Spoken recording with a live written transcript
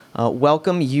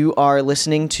Welcome. You are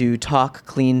listening to Talk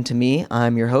Clean to Me.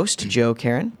 I'm your host, Joe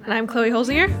Karen. And I'm Chloe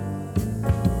Holzinger.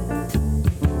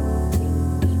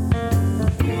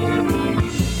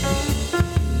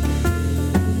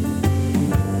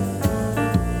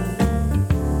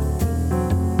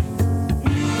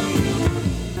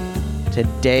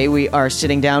 Today we are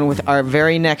sitting down with our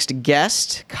very next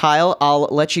guest, Kyle. I'll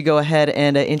let you go ahead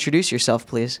and introduce yourself,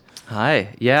 please.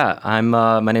 Hi. Yeah,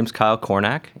 my name's Kyle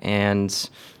Kornack, and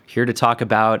here to talk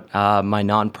about my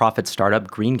nonprofit startup,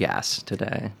 Green Gas,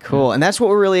 today. Cool, and that's what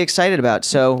we're really excited about.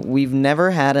 So we've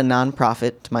never had a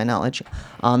nonprofit, to my knowledge,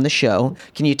 on the show.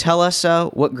 Can you tell us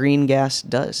what Green Gas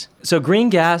does? So Green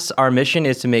Gas, our mission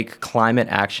is to make climate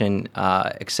action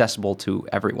accessible to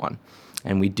everyone.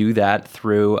 And we do that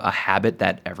through a habit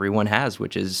that everyone has,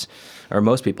 or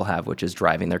most people have, which is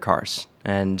driving their cars.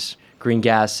 And Green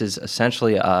Gas is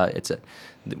essentially,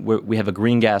 we have a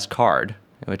Green Gas card,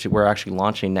 which we're actually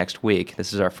launching next week.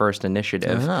 This is our first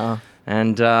initiative. Oh.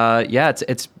 And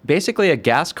it's basically a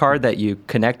gas card that you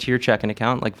connect to your checking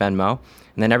account, like Venmo.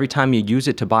 And then every time you use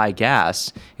it to buy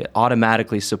gas, it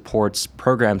automatically supports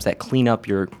programs that clean up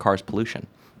your car's pollution.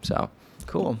 So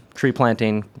cool. Tree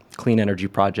planting, clean energy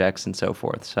projects, and so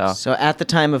forth. So at the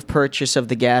time of purchase of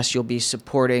the gas, you'll be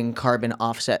supporting carbon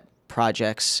offset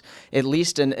projects, at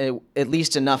least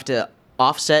enough to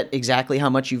offset exactly how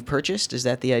much you've purchased. Is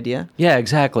that the idea? Yeah,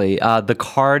 exactly. The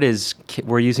card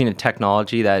we're using a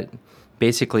technology that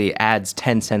basically adds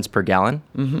 10 cents per gallon,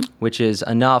 which is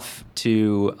enough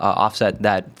to offset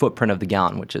that footprint of the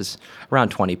gallon, which is around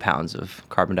 20 pounds of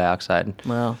carbon dioxide.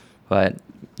 Wow. But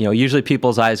usually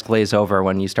people's eyes glaze over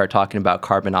when you start talking about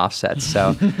carbon offsets.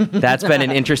 So that's been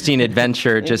an interesting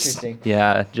adventure. Just trying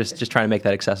to make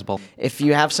that accessible. If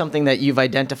you have something that you've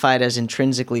identified as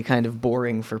intrinsically kind of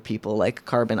boring for people, like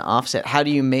carbon offset, how do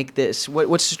you make this?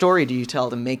 What story do you tell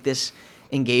to make this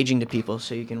engaging to people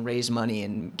so you can raise money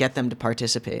and get them to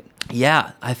participate?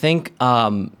 Yeah, I think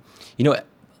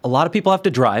a lot of people have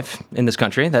to drive in this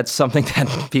country. That's something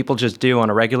that people just do on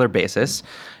a regular basis.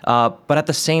 But at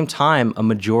the same time, a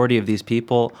majority of these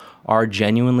people are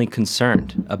genuinely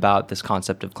concerned about this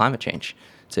concept of climate change.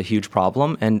 It's a huge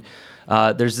problem. And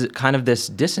there's kind of this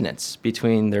dissonance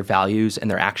between their values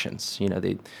and their actions.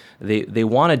 They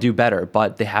want to do better,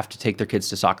 but they have to take their kids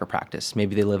to soccer practice.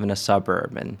 Maybe they live in a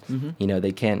suburb and they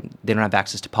don't have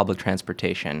access to public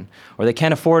transportation, or they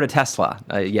can't afford a Tesla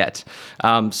yet.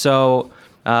 So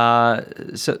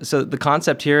the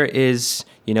concept here is,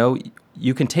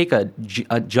 you can take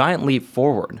a giant leap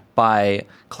forward by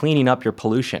cleaning up your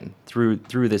pollution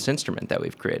through this instrument that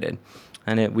we've created.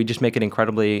 And we just make it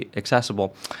incredibly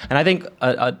accessible. And I think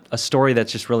a story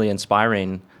that's just really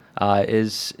inspiring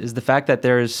is the fact that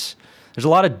there's a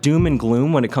lot of doom and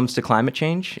gloom when it comes to climate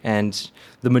change. And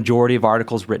the majority of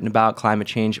articles written about climate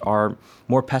change are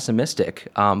more pessimistic.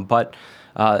 But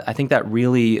I think that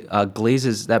really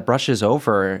brushes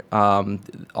over all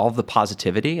of the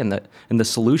positivity and the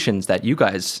solutions that you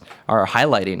guys are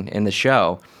highlighting in the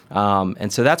show.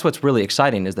 And so that's what's really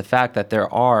exciting, is the fact that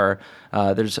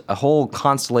there's a whole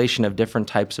constellation of different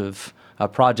types of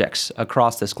projects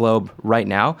across this globe right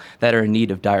now that are in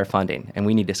need of dire funding, and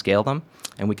we need to scale them,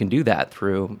 and we can do that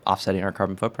through offsetting our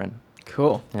carbon footprint.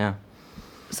 Cool. Yeah.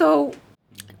 So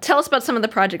tell us about some of the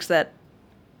projects that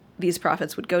these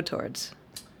profits would go towards.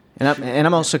 And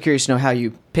I'm also curious to know how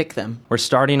you pick them. We're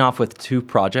starting off with 2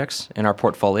 projects in our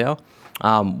portfolio.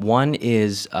 One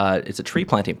is it's a tree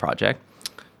planting project.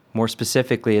 More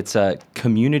specifically, it's a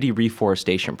community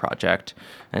reforestation project,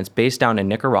 and it's based down in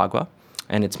Nicaragua,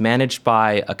 and it's managed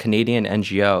by a Canadian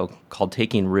NGO called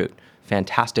Taking Root.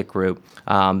 Fantastic group.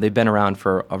 They've been around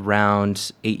for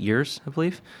around 8 years, I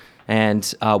believe. And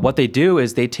what they do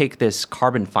is they take this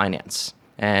carbon finance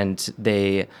and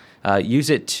they use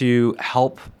it to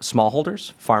help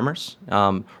smallholders, farmers,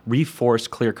 reforest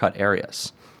clear-cut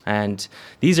areas. And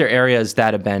these are areas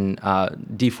that have been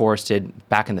deforested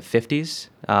back in the 50s,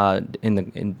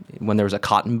 when there was a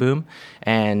cotton boom,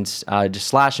 and just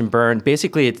slash and burn.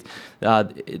 Basically,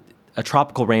 a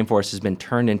tropical rainforest has been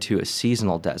turned into a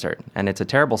seasonal desert, and it's a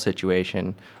terrible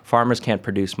situation. Farmers can't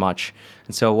produce much.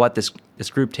 And so what this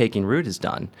group Taking Root has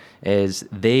done is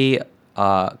they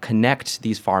connect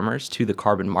these farmers to the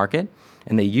carbon market,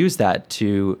 and they use that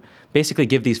to basically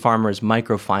give these farmers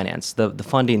microfinance, the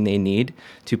funding they need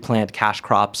to plant cash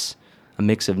crops, a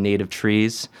mix of native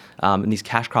trees, and these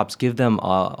cash crops give them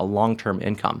a long-term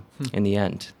income in the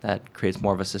end that creates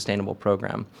more of a sustainable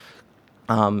program.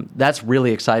 That's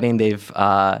really exciting. They've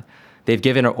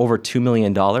given over $2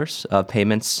 million of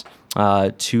payments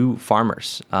to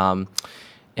farmers,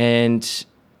 and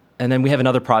and then we have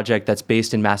another project that's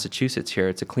based in Massachusetts here.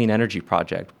 It's a clean energy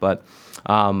project. But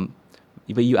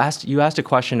you asked a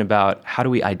question about how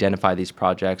do we identify these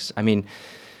projects. I mean,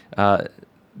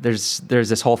 there's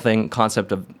this whole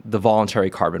concept of the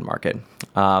voluntary carbon market,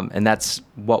 and that's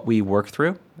what we work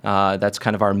through. That's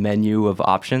kind of our menu of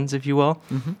options, if you will.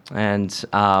 And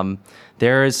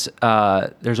there's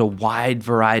a wide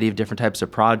variety of different types of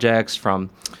projects,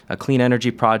 from clean energy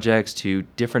projects to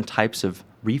different types of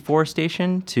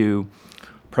reforestation to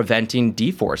preventing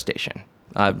deforestation,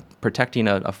 protecting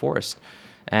a forest.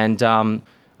 And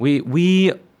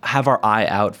we have our eye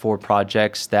out for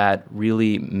projects that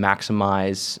really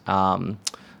maximize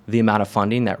the amount of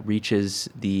funding that reaches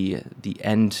the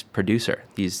end producer,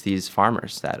 these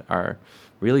farmers that are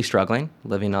really struggling,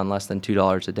 living on less than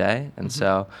 $2 a day. And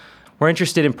so we're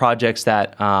interested in projects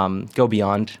that go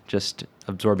beyond just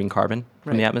absorbing carbon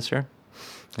from the atmosphere.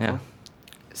 Yeah.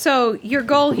 So your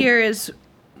goal here is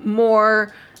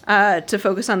more to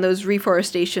focus on those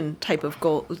reforestation type of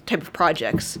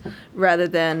projects rather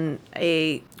than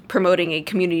promoting a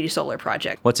community solar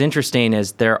project. What's interesting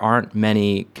is there aren't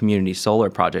many community solar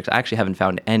projects. I actually haven't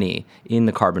found any in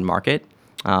the carbon market.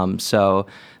 So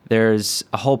there's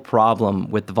a whole problem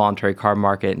with the voluntary carbon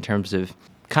market in terms of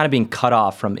kind of being cut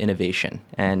off from innovation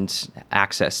and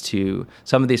access to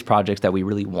some of these projects that we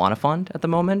really want to fund at the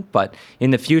moment. But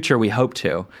in the future, we hope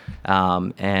to.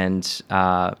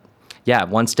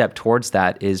 One step towards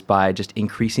that is by just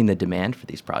increasing the demand for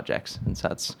these projects. And so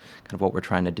that's kind of what we're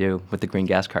trying to do with the green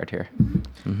gas card here.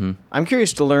 I'm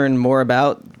curious to learn more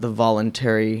about the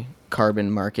voluntary carbon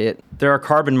market. There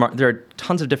are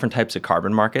tons of different types of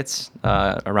carbon markets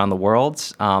around the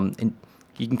world. And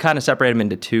you can kind of separate them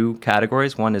into two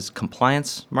categories. One is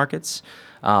compliance markets,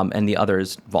 and the other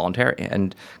is voluntary.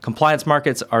 And compliance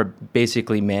markets are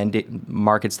basically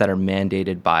markets that are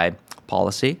mandated by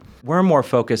policy. We're more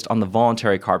focused on the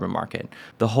voluntary carbon market.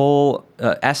 The whole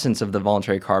essence of the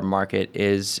voluntary carbon market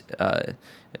is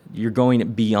you're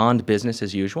going beyond business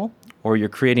as usual, or you're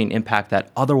creating impact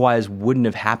that otherwise wouldn't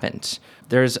have happened.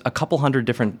 There's a couple hundred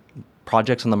different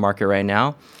projects on the market right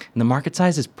now, and the market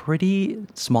size is pretty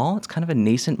small. It's kind of a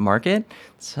nascent market.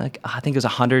 It's like, I think it was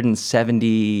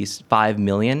 175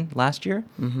 million last year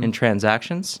in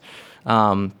transactions.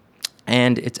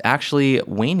 And it's actually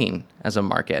waning as a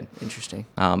market. Interesting.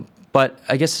 But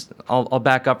I guess I'll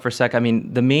back up for a sec. I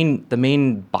mean, the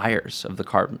main buyers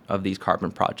of these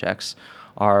carbon projects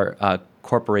are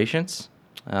corporations.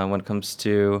 When it comes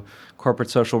to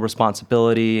corporate social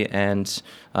responsibility and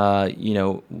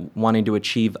wanting to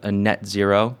achieve a net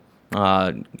zero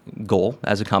goal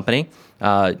as a company,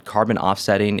 carbon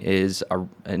offsetting is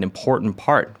an important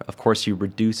part. Of course, you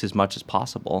reduce as much as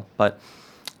possible, but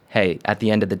hey, at the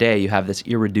end of the day, you have this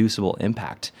irreducible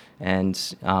impact, and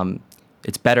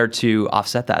it's better to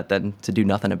offset that than to do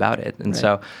nothing about it. And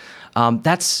so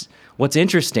that's what's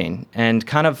interesting, and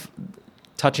kind of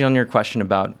touching on your question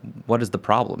about what is the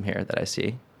problem here that I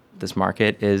see this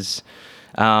market is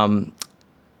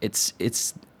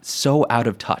it's so out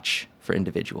of touch for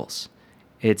individuals.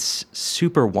 It's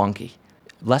super wonky.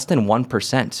 Less than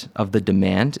 1% of the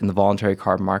demand in the voluntary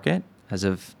carbon market as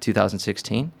of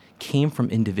 2016 came from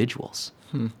individuals.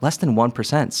 Less than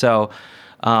 1%. So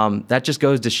that just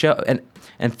goes to show,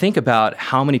 and think about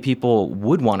how many people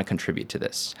would want to contribute to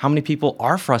this. How many people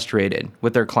are frustrated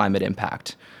with their climate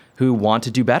impact, who want to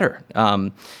do better.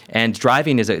 And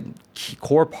driving is a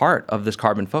core part of this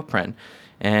carbon footprint.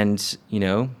 And,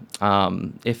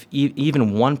 if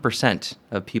even 1%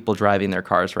 of people driving their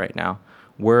cars right now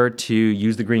were to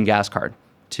use the green gas card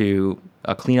to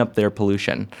clean up their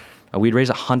pollution, we'd raise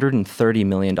 $130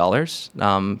 million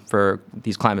for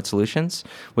these climate solutions,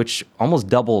 which almost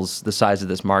doubles the size of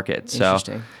this market. So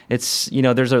it's,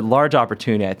 there's a large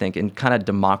opportunity, I think, in kind of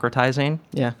democratizing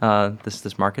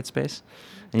this market space.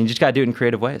 And you just got to do it in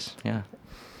creative ways. Yeah.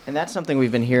 And that's something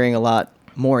we've been hearing a lot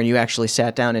more, and you actually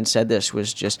sat down and said this,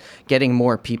 was just getting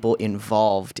more people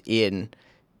involved in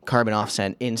carbon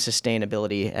offset, in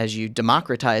sustainability, as you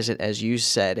democratize it, as you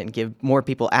said, and give more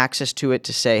people access to it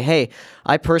to say, hey,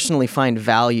 I personally find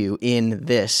value in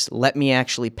this. Let me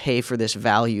actually pay for this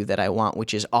value that I want,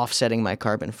 which is offsetting my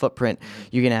carbon footprint.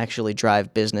 You can actually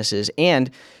drive businesses.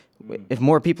 And if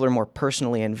more people are more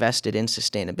personally invested in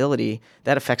sustainability,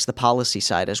 that affects the policy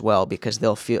side as well, because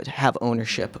they'll have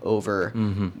ownership over,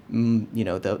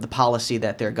 the policy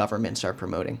that their governments are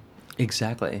promoting.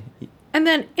 Exactly. And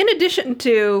then, in addition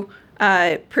to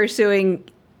pursuing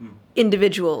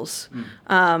individuals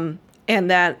and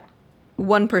that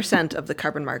 1% of the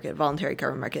carbon market, voluntary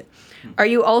carbon market, are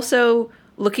you also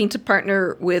looking to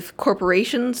partner with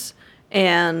corporations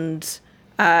and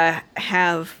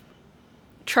have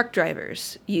truck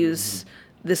drivers use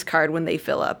this card when they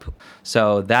fill up.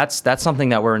 So that's something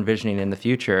that we're envisioning in the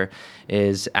future,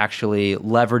 is actually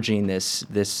leveraging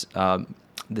this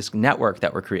network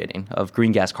that we're creating of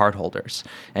green gas card holders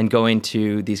and going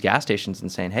to these gas stations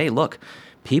and saying, hey, look,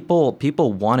 people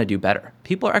want to do better.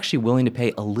 People are actually willing to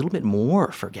pay a little bit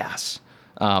more for gas.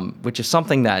 Which is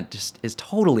something that just is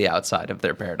totally outside of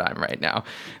their paradigm right now.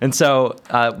 And so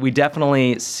we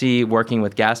definitely see working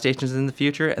with gas stations in the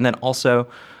future, and then also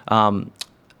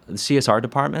the CSR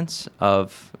departments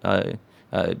of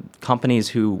companies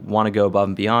who want to go above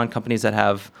and beyond, companies that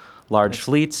have large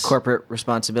fleets. Corporate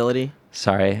responsibility.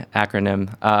 Sorry,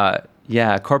 acronym.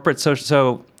 Corporate social.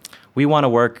 So we want to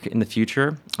work in the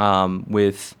future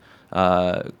with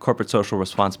corporate social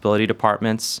responsibility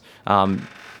departments.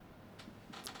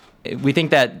 We think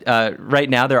that right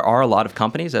now there are a lot of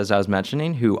companies, as I was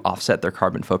mentioning, who offset their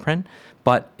carbon footprint,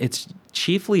 but it's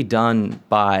chiefly done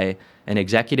by an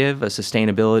executive, a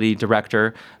sustainability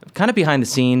director, kind of behind the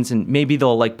scenes, and maybe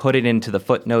they'll like put it into the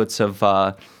footnotes of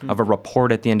a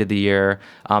report at the end of the year.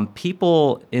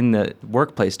 People in the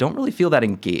workplace don't really feel that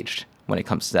engaged when it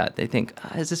comes to that. They think,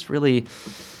 is this really,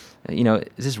 is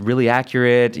this really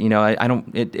accurate? I don't.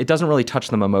 It doesn't really touch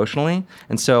them emotionally,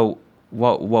 and so.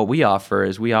 What we offer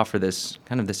is this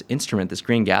kind of this instrument, this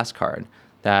green gas card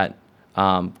that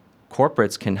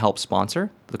corporates can help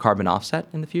sponsor the carbon offset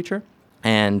in the future,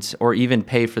 or even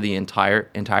pay for the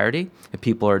entirety if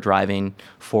people are driving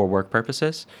for work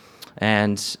purposes,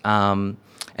 and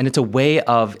it's a way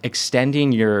of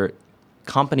extending your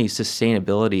company's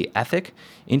sustainability ethic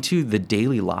into the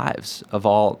daily lives of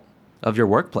all of your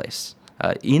workplace,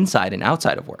 inside and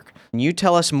outside of work. Can you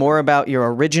tell us more about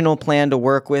your original plan to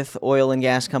work with oil and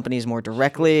gas companies more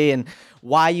directly, and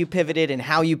why you pivoted and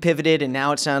how you pivoted, and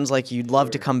now it sounds like you'd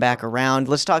love to come back around.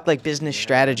 Let's talk like business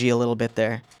strategy a little bit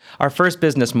there. Our first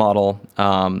business model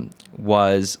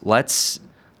was let's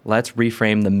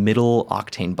reframe the middle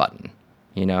octane button.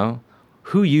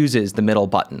 Who uses the middle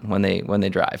button when they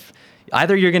drive?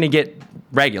 Either you're going to get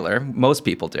regular, most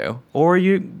people do, or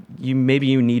you maybe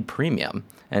you need premium.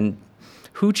 And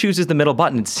who chooses the middle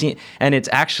button?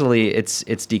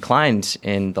 It's declined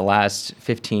in the last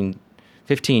 15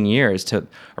 years to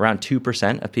around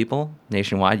 2% of people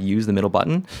nationwide use the middle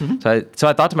button. Mm-hmm. So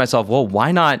I thought to myself, well,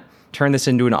 why not turn this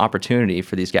into an opportunity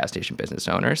for these gas station business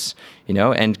owners,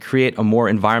 and create a more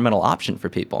environmental option for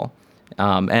people.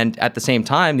 And at the same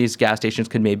time, these gas stations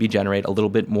could maybe generate a little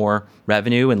bit more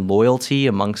revenue and loyalty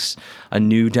amongst a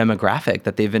new demographic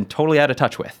that they've been totally out of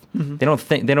touch with.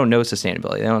 Mm-hmm. They don't know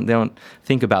sustainability. They don't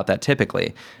think about that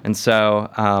typically. And so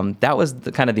that was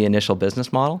kind of the initial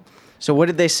business model. So what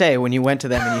did they say when you went to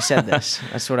them and you said this?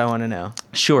 That's what I want to know.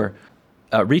 Sure.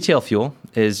 Retail fuel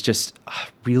is just a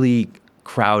really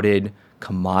crowded,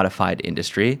 commodified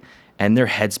industry, and their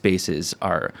headspaces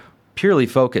are purely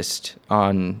focused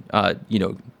on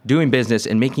doing business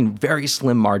and making very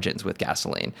slim margins with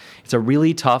gasoline. It's a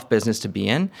really tough business to be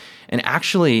in, and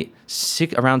actually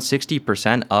around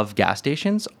 60% of gas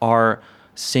stations are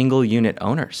single unit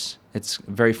owners. It's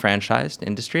a very franchised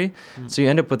industry, so you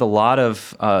end up with a lot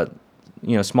of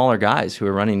smaller guys who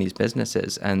are running these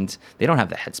businesses, and they don't have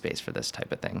the headspace for this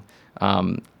type of thing.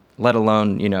 Let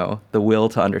alone, the will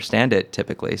to understand it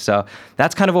typically. So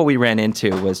that's kind of what we ran into,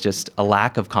 was just a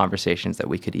lack of conversations that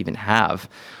we could even have.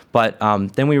 But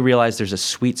then we realized there's a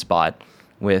sweet spot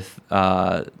with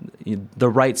the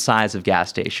right size of gas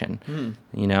station,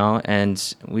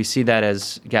 and we see that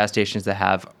as gas stations that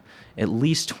have at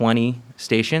least 20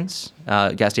 stations,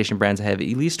 gas station brands that have at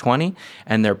least 20,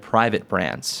 and they're private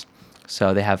brands.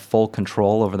 So they have full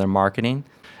control over their marketing.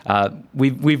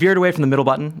 We veered away from the middle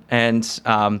button, and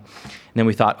then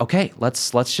we thought, okay,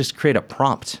 let's just create a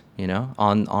prompt,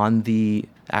 on the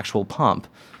actual pump.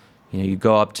 You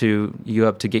go up to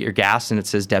get your gas, and it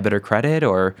says debit or credit,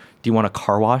 or do you want a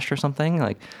car wash or something?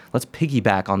 Like, let's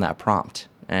piggyback on that prompt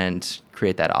and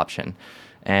create that option.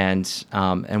 And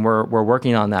we're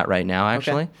working on that right now,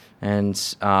 actually. Okay.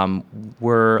 And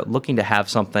we're looking to have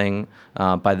something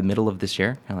by the middle of this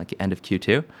year, kind of like the end of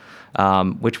Q2.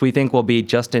 Which we think will be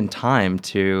just in time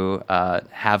to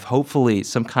have hopefully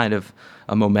some kind of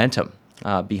a momentum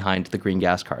behind the green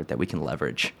gas card that we can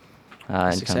leverage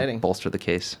and exciting. Kind of bolster the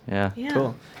case. Yeah.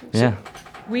 Cool. Yeah.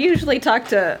 We usually talk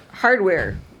to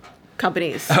hardware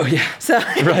companies. Oh yeah. So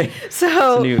right.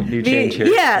 So it's a new change here.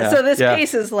 Yeah. So this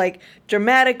pace is like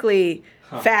dramatically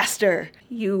faster.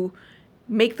 You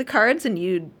make the cards and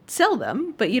you sell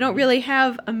them, but you don't really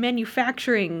have a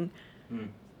manufacturing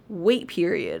wait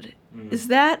period. Is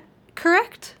that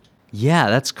correct? Yeah,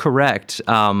 that's correct.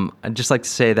 I'd just like to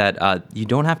say that you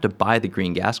don't have to buy the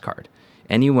green gas card.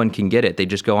 anyone can get it. They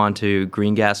just go on to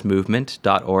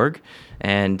greengasmovement.org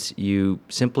and you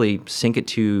simply sync it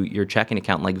to your checking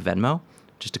account like Venmo,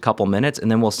 just a couple minutes, and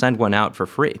then we'll send one out for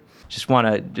free. Just want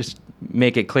to just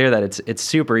make it clear that it's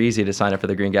super easy to sign up for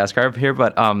the Green Gas Card here,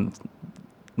 but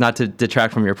not to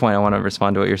detract from your point, I want to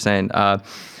respond to what you're saying. I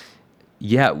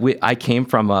came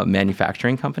from a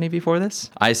manufacturing company before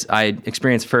this. I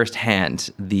experienced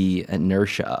firsthand the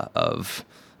inertia of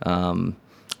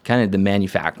kind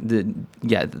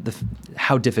of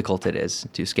how difficult it is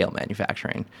to scale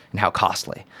manufacturing and how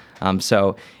costly.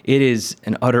 So it is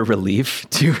an utter relief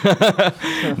to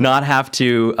not have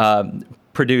to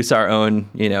produce our own,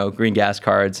 green gas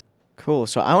cards. Cool.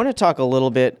 So I want to talk a little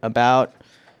bit about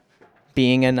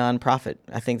being a nonprofit.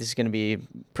 I think this is going to be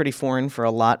pretty foreign for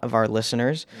a lot of our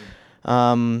listeners.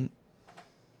 So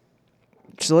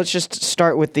let's just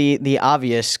start with the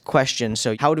obvious question.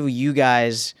 So how do you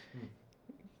guys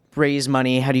raise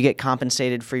money? How do you get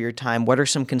compensated for your time? What are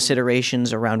some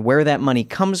considerations around where that money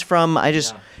comes from?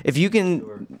 If you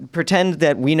can pretend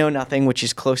that we know nothing, which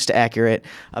is close to accurate,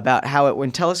 about how it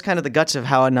would tell us kind of the guts of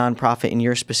how a nonprofit in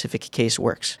your specific case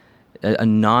works. A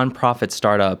nonprofit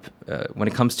startup, when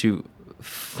it comes to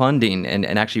funding and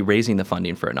actually raising the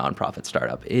funding for a nonprofit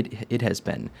startup, it has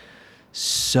been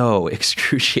so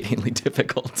excruciatingly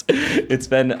difficult. It's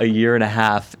been a year and a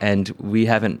half, and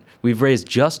we've raised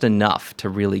just enough to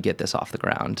really get this off the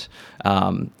ground.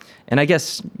 And I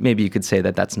guess maybe you could say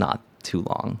that that's not too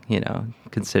long,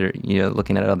 consider,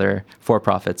 looking at other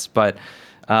for-profits. But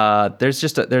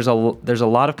there's a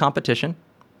lot of competition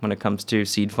when it comes to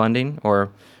seed funding or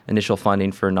initial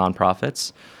funding for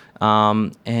nonprofits.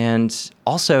 And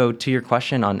also to your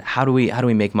question on how do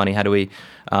we make money? How do we,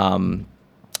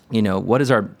 what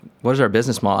is our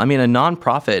business model? I mean, a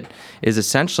nonprofit is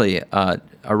essentially a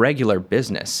regular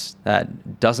business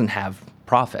that doesn't have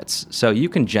profits. So you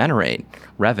can generate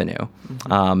revenue.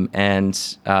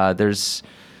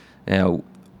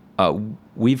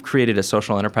 We've created a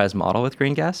social enterprise model with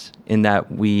Green Gas in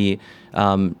that we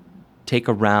take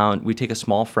a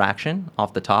small fraction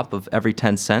off the top of every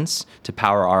 10 cents to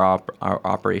power our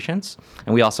operations.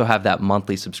 And we also have that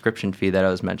monthly subscription fee that I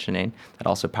was mentioning that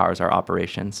also powers our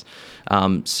operations.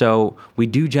 So we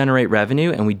do generate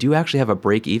revenue, and we do actually have a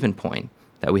break-even point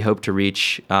that we hope to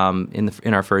reach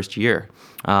in our first year.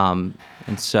 I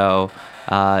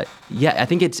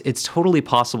think it's totally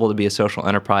possible to be a social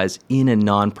enterprise in a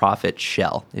nonprofit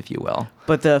shell, if you will.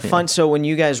 But the fund, so when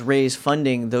you guys raise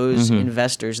funding, those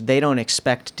investors, they don't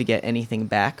expect to get anything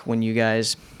back when you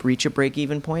guys reach a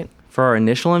break-even point? For our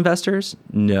initial investors,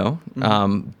 no.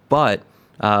 But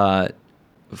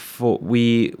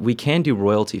we can do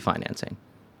royalty financing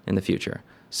in the future.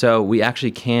 So we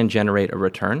actually can generate a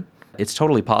return. It's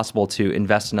totally possible to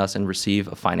invest in us and receive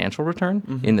a financial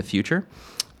return in the future.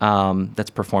 That's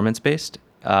performance-based.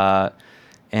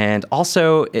 And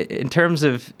also, in terms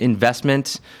of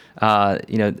investment,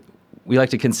 we like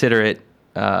to consider it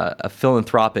a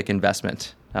philanthropic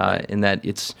investment in that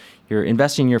you're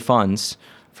investing your funds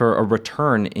for a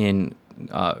return in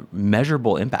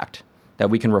measurable impact that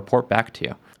we can report back to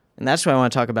you. And that's what I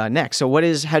want to talk about next. So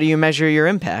how do you measure your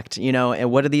impact?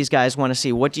 And what do these guys want to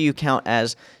see? What do you count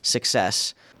as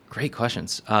success? Great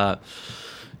questions. So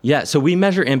we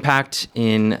measure impact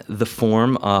in the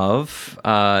form of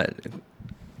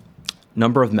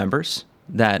number of members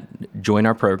that join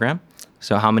our program.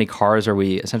 So how many cars are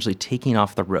we essentially taking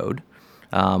off the road?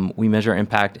 We measure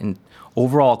impact in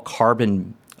overall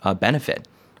carbon benefit.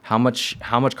 How much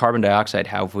carbon dioxide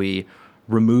have we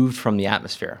removed from the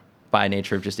atmosphere by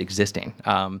nature of just existing?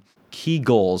 Key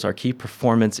goals, our key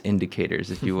performance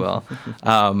indicators, if you will,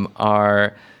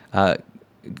 are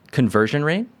conversion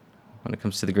rate when it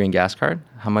comes to the Green Gas Card,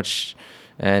 how much,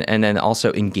 and then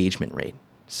also engagement rate.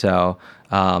 So,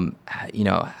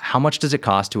 how much does it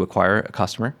cost to acquire a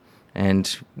customer?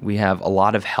 And we have a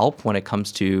lot of help when it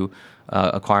comes to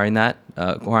acquiring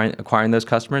those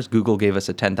customers. Google gave us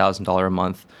a $10,000 a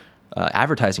month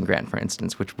advertising grant, for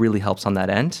instance, which really helps on that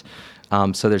end.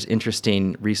 So there's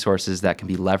interesting resources that can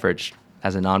be leveraged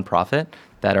as a nonprofit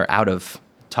that are out of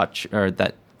touch, or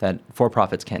that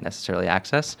for-profits can't necessarily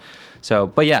access. So,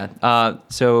 what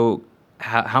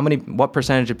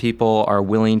percentage of people are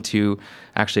willing to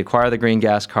actually acquire the Green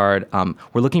Gas Card?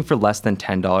 We're looking for less than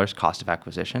 $10 cost of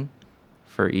acquisition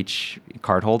for each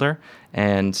cardholder,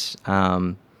 and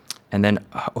then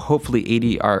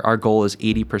hopefully our goal is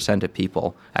 80% of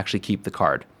people actually keep the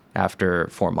card after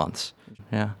 4 months.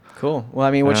 Yeah. Cool. Well,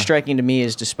 I mean, what's Yeah. striking to me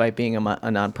is, despite being a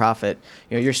nonprofit,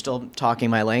 you're still talking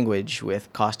my language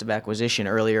with cost of acquisition.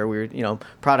 Earlier, we were,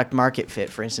 product market fit,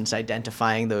 for instance,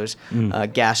 identifying those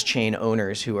gas chain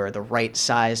owners who are the right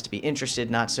size to be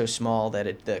interested, not so small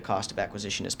that the cost of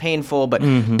acquisition is painful, but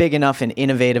big enough and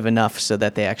innovative enough so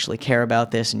that they actually care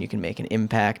about this and you can make an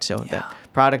impact. So that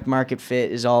product market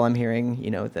fit is all I'm hearing,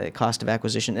 the cost of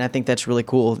acquisition. And I think that's really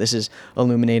cool. This is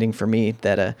illuminating for me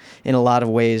that in a lot of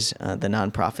ways, the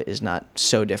nonprofit is not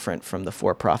so different from the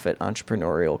for-profit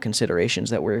entrepreneurial considerations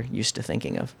that we're used to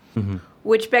thinking of.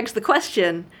 Which begs the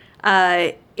question,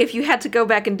 if you had to go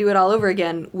back and do it all over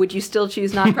again, would you still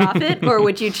choose nonprofit or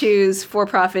would you choose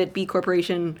for-profit, B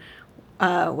corporation,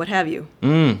 what have you?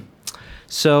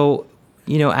 So,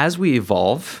 as we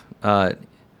evolve, I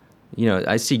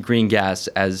see Green Gas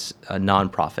as a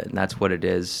nonprofit, and that's what it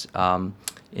is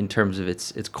in terms of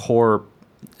its core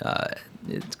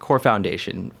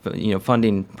foundation,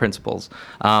 funding principles.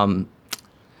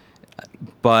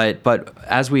 But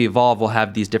as we evolve, we'll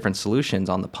have these different solutions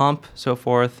on the pump, so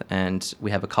forth, and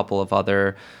we have a couple of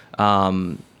other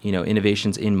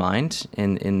innovations in mind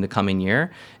in the coming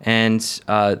year. And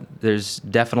there's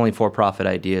definitely for-profit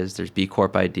ideas. There's B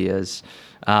Corp ideas.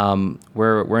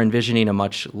 We're envisioning a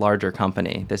much larger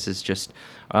company. This is just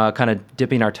kind of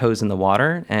dipping our toes in the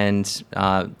water and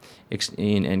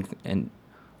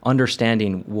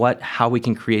understanding how we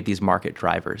can create these market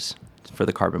drivers for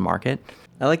the carbon market.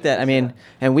 I like that. I mean,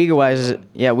 and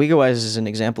WegoWise is an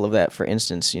example of that. For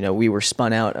instance, we were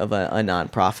spun out of a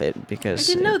nonprofit because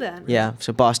I didn't know that. Yeah,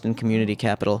 so Boston Community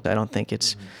Capital. I don't think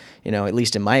it's, at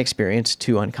least in my experience,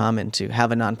 too uncommon to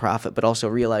have a nonprofit, but also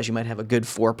realize you might have a good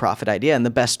for-profit idea. And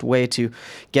the best way to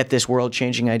get this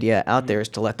world-changing idea out there is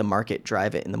to let the market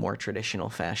drive it in the more traditional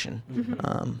fashion.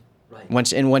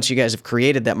 Once you guys have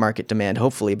created that market demand,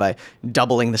 hopefully by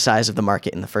doubling the size of the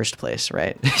market in the first place,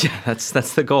 right? Yeah,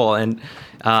 that's the goal, and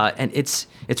it's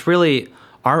really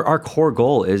our core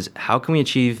goal is how can we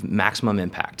achieve maximum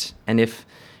impact, and if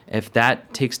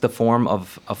that takes the form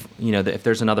of if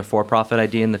there's another for-profit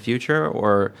idea in the future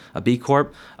or a B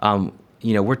Corp,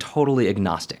 we're totally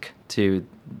agnostic to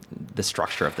the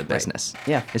structure of the business. Right.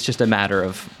 Yeah, it's just a matter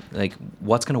of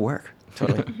what's going to work.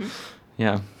 Totally.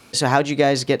 Yeah. So how'd you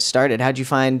guys get started? How'd you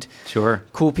find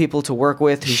cool people to work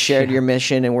with who shared your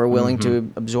mission and were willing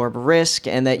to absorb risk,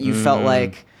 and that you felt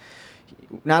like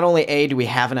not only do we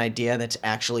have an idea that's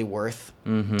actually worth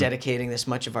dedicating this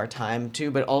much of our time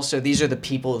to, but also these are the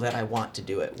people that I want to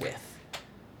do it with?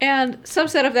 And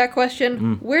subset of that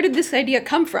question, where did this idea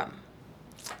come from?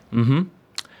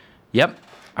 Yep.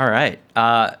 All right.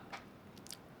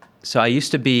 So I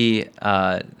used to be,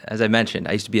 as I mentioned,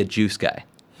 I used to be a juice guy.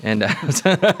 And I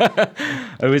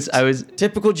was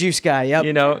typical juice guy. Yep.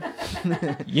 You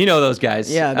know those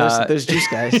guys. Yeah, those juice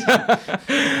guys.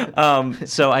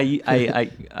 So I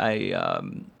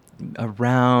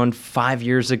around 5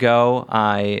 years ago,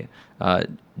 I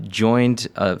joined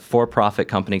a for-profit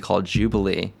company called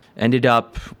Jubilee. Ended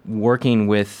up working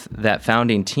with that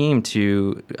founding team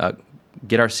to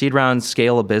get our seed round,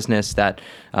 scale a business that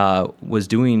was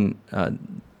doing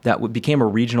became a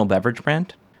regional beverage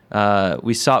brand.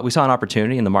 We saw an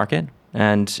opportunity in the market,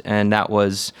 and that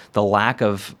was the lack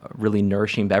of really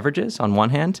nourishing beverages on one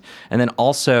hand, and then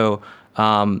also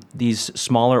these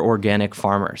smaller organic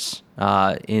farmers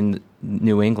in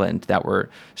New England that were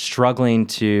struggling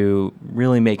to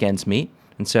really make ends meet.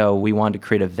 And so we wanted to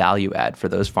create a value add for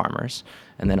those farmers,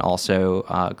 and then also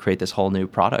create this whole new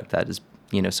product that is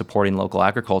supporting local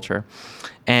agriculture.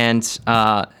 And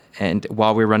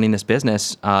while we were running this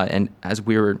business, and as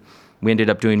we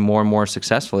ended up doing more and more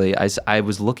successfully, I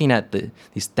was looking at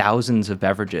these thousands of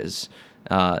beverages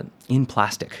in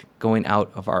plastic going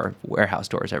out of our warehouse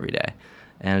doors every day.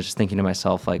 And I was just thinking to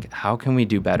myself, how can we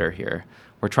do better here?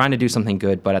 We're trying to do something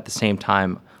good, but at the same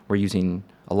time, we're using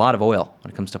a lot of oil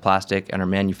when it comes to plastic, and our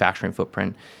manufacturing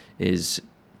footprint is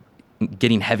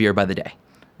getting heavier by the day.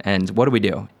 And what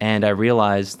do? And I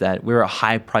realized that we're a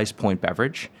high price point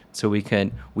beverage, so we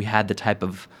had the type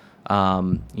of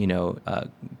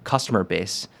customer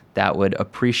base that would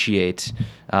appreciate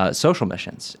social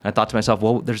missions. I thought to myself,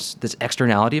 well, there's this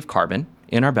externality of carbon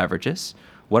in our beverages.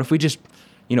 What if we just,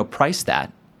 price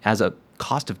that as a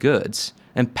cost of goods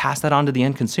and pass that on to the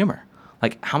end consumer?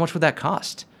 How much would that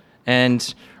cost?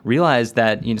 And realized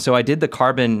that, so I did the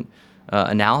carbon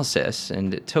analysis,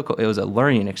 and it was a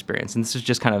learning experience. And this is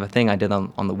just kind of a thing I did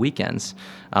on the weekends.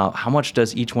 How much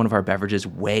does each one of our beverages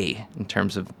weigh in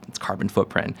terms of its carbon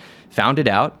footprint? Found it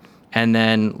out, and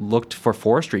then looked for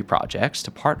forestry projects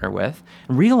to partner with,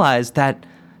 and realized that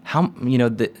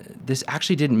this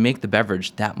actually didn't make the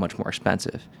beverage that much more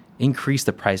expensive. increase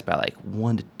the price by like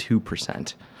 1 to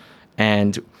 2%.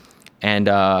 And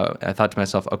I thought to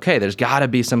myself, okay, there's got to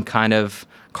be some kind of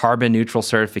carbon neutral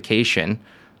certification,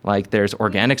 like there's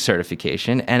organic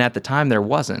certification. And at the time, there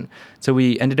wasn't. So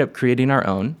we ended up creating our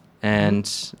own and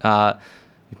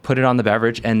put it on the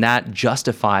beverage. And that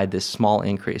justified this small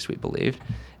increase, we believed.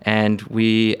 And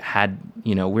we had,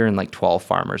 we're in like 12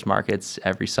 farmers markets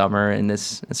every summer in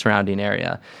this surrounding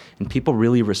area. And people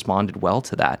really responded well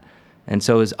to that. And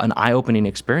so it was an eye-opening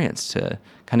experience to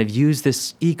kind of use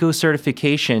this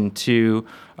eco-certification to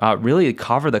really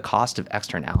cover the cost of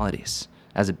externalities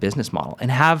as a business model and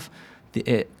have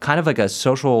kind of like a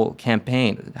social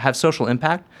campaign, have social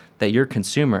impact that your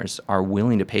consumers are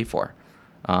willing to pay for.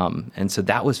 And so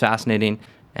that was fascinating.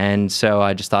 And so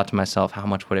I just thought to myself, how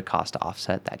much would it cost to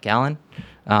offset that gallon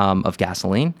of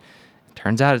gasoline?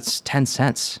 Turns out it's 10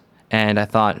 cents. And I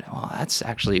thought, well, that's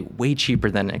actually way cheaper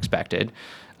than expected.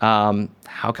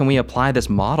 How can we apply this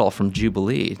model from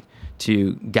Jubilee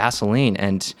to gasoline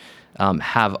and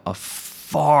have a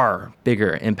far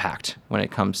bigger impact when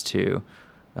it comes to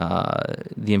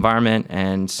the environment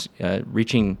and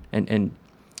reaching and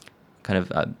kind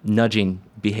of nudging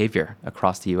behavior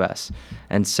across the U.S.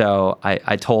 And so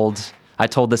I told the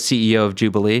CEO of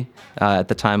Jubilee at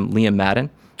the time, Liam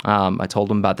Madden. I told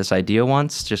him about this idea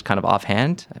once, just kind of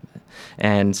offhand.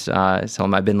 And so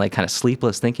I've been like kind of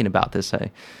sleepless thinking about this. I've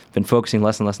been focusing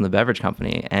less and less on the beverage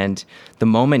company. And the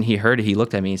moment he heard it, he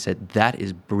looked at me and said, "That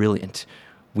is brilliant.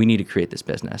 We need to create this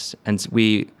business." And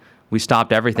we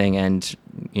stopped everything and,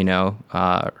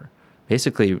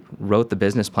 basically wrote the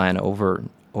business plan over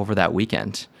that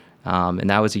weekend. And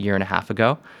that was a year and a half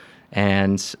ago.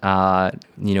 And,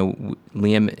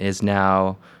 Liam is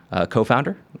now a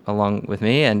co-founder along with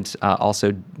me. And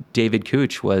also David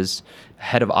Cooch was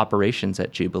head of operations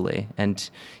at Jubilee. And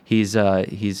he's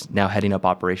now heading up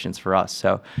operations for us.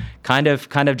 So kind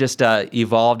of just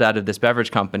evolved out of this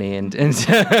beverage company. And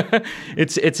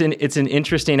it's an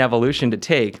interesting evolution to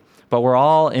take. But we're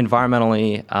all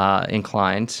environmentally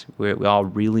inclined. We all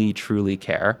really, truly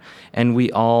care. And we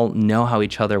all know how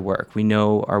each other work. We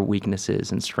know our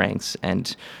weaknesses and strengths.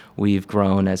 And we've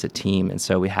grown as a team. And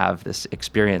so we have this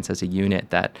experience as a unit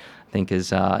that I think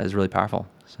is really powerful.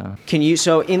 So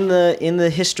in the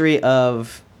history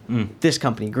of this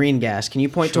company, Green Gas, can you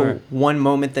point Sure. to one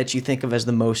moment that you think of as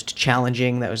the most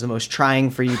challenging, that was the most trying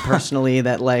for you personally,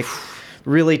 that like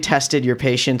really tested your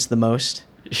patience the most?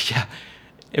 Yeah.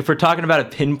 If we're talking about a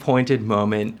pinpointed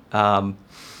moment,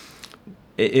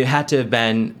 it had to have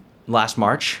been last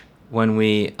March when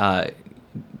we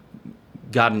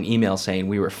got an email saying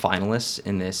we were finalists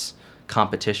in this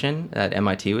competition that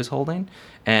MIT was holding,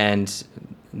 and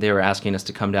they were asking us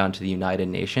to come down to the United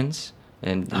Nations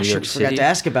in New York City. Forgot to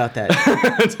ask about that.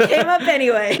 Came up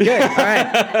anyway. Good. All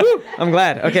right. Woo, I'm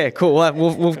glad. Okay. Cool.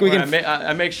 We can.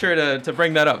 I make sure to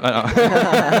bring that up.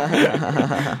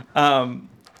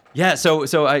 Yeah,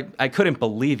 so I couldn't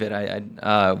believe it.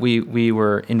 We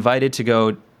were invited to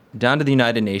go down to the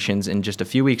United Nations in just a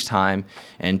few weeks' time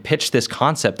and pitch this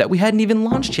concept that we hadn't even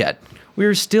launched yet. It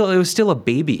was still a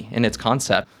baby in its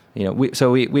concept.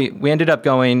 We ended up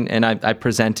going and I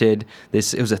presented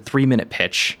this. It was a 3-minute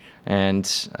pitch, and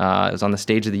it was on the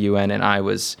stage of the UN. And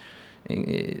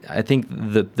I think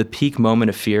the peak moment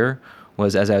of fear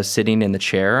was as I was sitting in the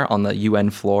chair on the UN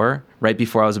floor right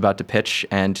before I was about to pitch,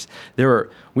 and we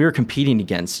were competing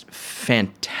against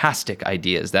fantastic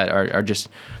ideas that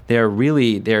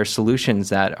they're solutions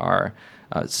that are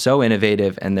so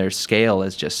innovative, and their scale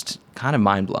is just kind of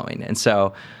mind-blowing. And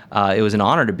so it was an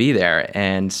honor to be there,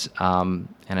 and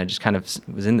I just kind of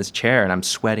was in this chair, and I'm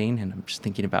sweating, and I'm just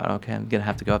thinking about, okay, I'm gonna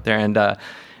have to go up there, and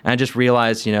I just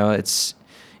realized,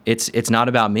 it's not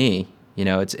about me.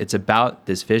 It's about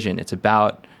this vision. It's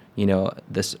about,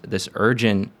 this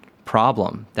urgent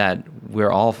problem that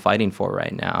we're all fighting for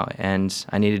right now. And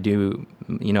I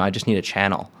just need to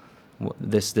channel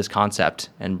this concept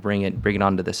and bring it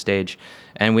onto the stage.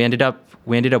 And we ended up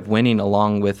winning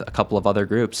along with a couple of other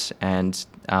groups. And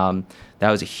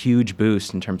that was a huge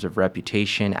boost in terms of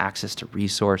reputation, access to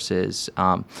resources.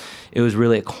 It was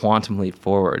really a quantum leap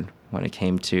forward when it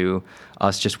came to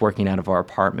us just working out of our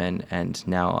apartment and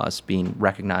now us being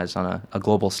recognized on a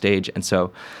global stage. And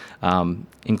so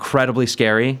incredibly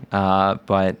scary,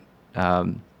 but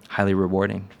highly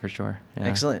rewarding for sure. Yeah.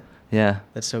 Excellent. Yeah.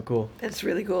 That's so cool. That's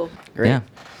really cool. Great. Yeah.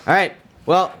 All right.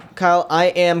 Well, Kyle, I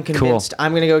am convinced Cool.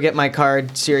 I'm going to go get my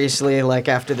card seriously, like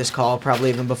after this call, probably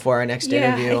even before our next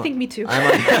Yeah, interview. I think me too. I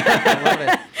love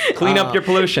it. Clean up your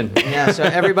pollution. Yeah, so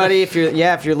everybody, if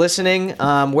you're listening,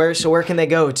 where can they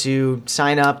go to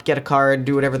sign up, get a card,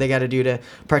 do whatever they got to do to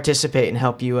participate and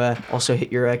help you also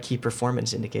hit your key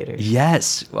performance indicators?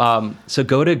 Yes. So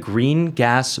go to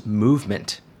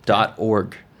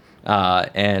greengasmovement.org,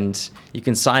 and you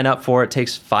can sign up for it. It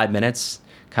takes 5 minutes.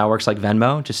 Kind of works like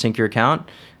Venmo. Just sync your account,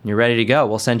 and you're ready to go.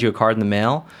 We'll send you a card in the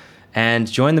mail.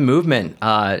 And join the movement.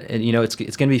 And, it's going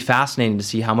to be fascinating to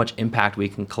see how much impact we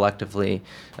can collectively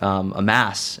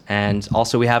amass. And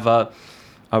also, we have a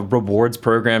rewards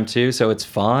program too, so it's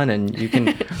fun, and you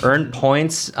can earn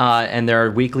points. And there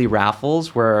are weekly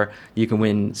raffles where you can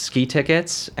win ski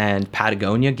tickets and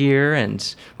Patagonia gear.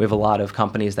 And we have a lot of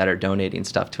companies that are donating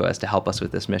stuff to us to help us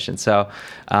with this mission. So,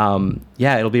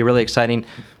 it'll be really exciting.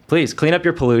 Please clean up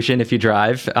your pollution if you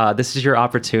drive. This is your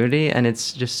opportunity, and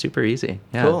it's just super easy.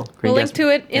 Yeah. Cool. We'll link to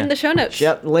it in the show notes.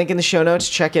 Yep, link in the show notes.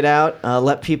 Check it out.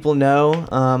 Let people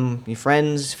know, your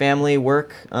friends, family,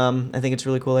 work. I think it's a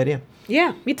really cool idea.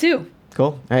 Yeah, me too. Cool.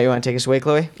 All right, you want to take us away,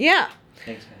 Chloe? Yeah.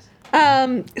 Thanks,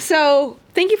 guys. So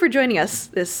thank you for joining us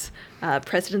this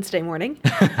President's Day morning.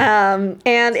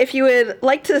 And if you would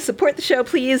like to support the show,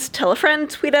 please tell a friend,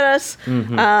 tweet at us,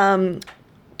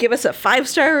 give us a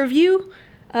 5-star review.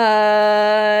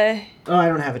 I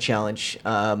don't have a challenge.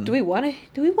 Do we want to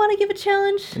give a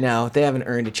challenge? No, they haven't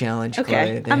earned a challenge.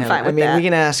 Okay, Chloe. I'm fine with that.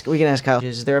 We can ask Kyle.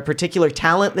 Is there a particular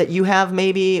talent that you have,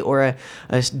 maybe, or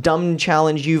a dumb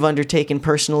challenge you've undertaken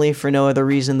personally for no other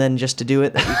reason than just to do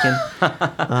it that you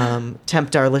can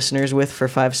tempt our listeners with for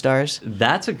 5 stars?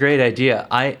 That's a great idea.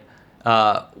 I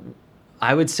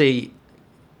would say,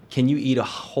 can you eat a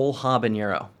whole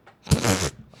habanero?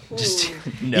 Just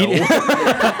no,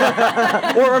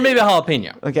 or maybe a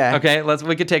jalapeno. Okay.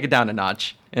 We could take it down a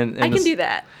notch. And I can do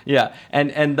that. Yeah,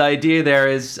 and the idea there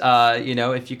is,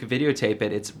 if you could videotape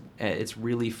it, it's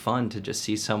really fun to just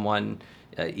see someone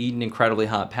eat an incredibly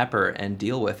hot pepper and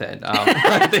deal with it. All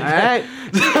right.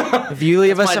 If you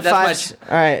leave us a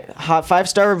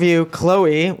 5-star review,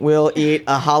 Chloe will eat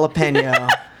a jalapeno.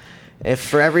 If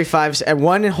for every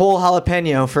one whole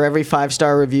jalapeno for every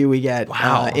 5-star review we get,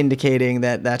 indicating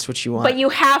that that's what you want. But you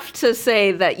have to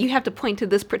say that you have to point to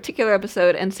this particular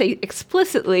episode and say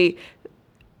explicitly,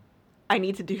 I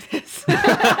need to do this. Nope,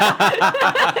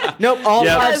 all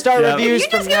 5-star reviews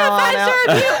If you from just get now a on 5-star out.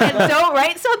 review and don't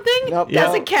write something,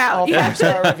 doesn't count. All You have to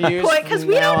 5-star reviews point, because from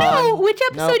we don't now know on. which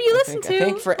episode you listen to. I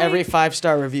think for every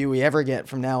 5-star review we ever get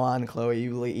from now on, Chloe,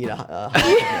 you will eat a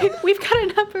We've got a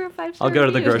number of 5-star I'll go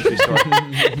to the reviews. grocery store.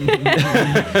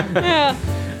 Yeah.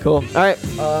 Cool. All right.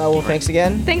 Well, thanks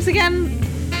again. Thanks again.